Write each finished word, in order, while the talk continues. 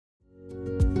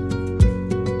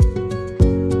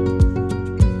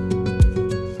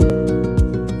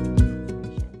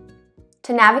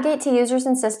To navigate to Users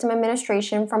and System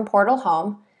Administration from Portal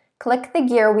Home, click the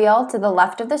gear wheel to the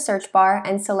left of the search bar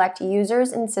and select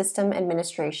Users and System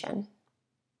Administration.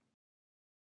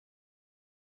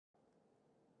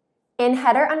 In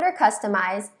Header under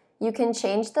Customize, you can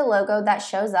change the logo that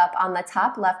shows up on the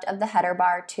top left of the header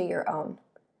bar to your own.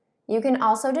 You can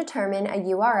also determine a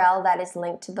URL that is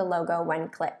linked to the logo when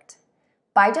clicked.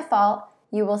 By default,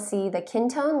 you will see the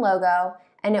Kintone logo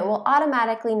and it will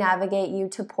automatically navigate you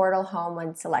to Portal Home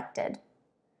when selected.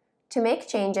 To make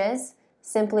changes,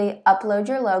 simply upload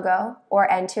your logo or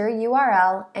enter a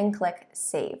URL and click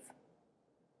Save.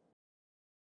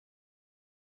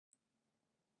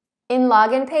 In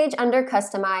Login page under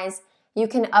Customize, you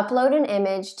can upload an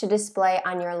image to display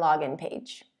on your login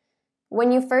page.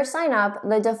 When you first sign up,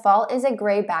 the default is a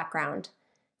gray background.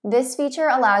 This feature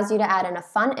allows you to add in a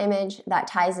fun image that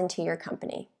ties into your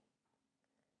company.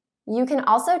 You can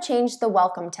also change the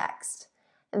welcome text.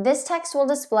 This text will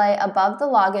display above the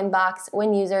login box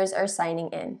when users are signing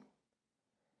in.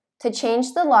 To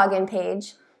change the login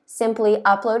page, simply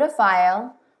upload a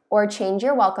file or change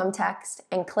your welcome text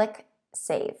and click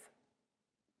Save.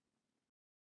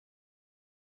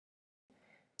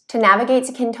 To navigate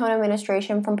to Kintone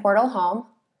Administration from Portal Home,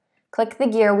 click the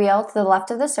gear wheel to the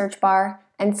left of the search bar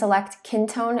and select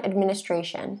Kintone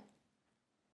Administration.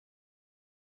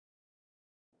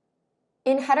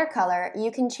 In Header Color,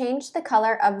 you can change the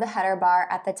color of the header bar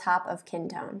at the top of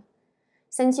Kintone.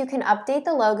 Since you can update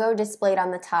the logo displayed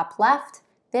on the top left,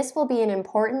 this will be an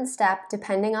important step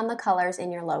depending on the colors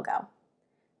in your logo.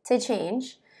 To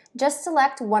change, just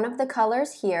select one of the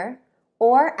colors here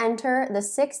or enter the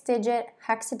 6-digit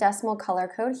hexadecimal color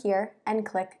code here and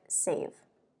click Save.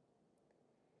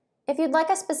 If you'd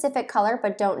like a specific color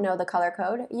but don't know the color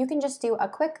code, you can just do a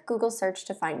quick Google search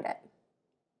to find it.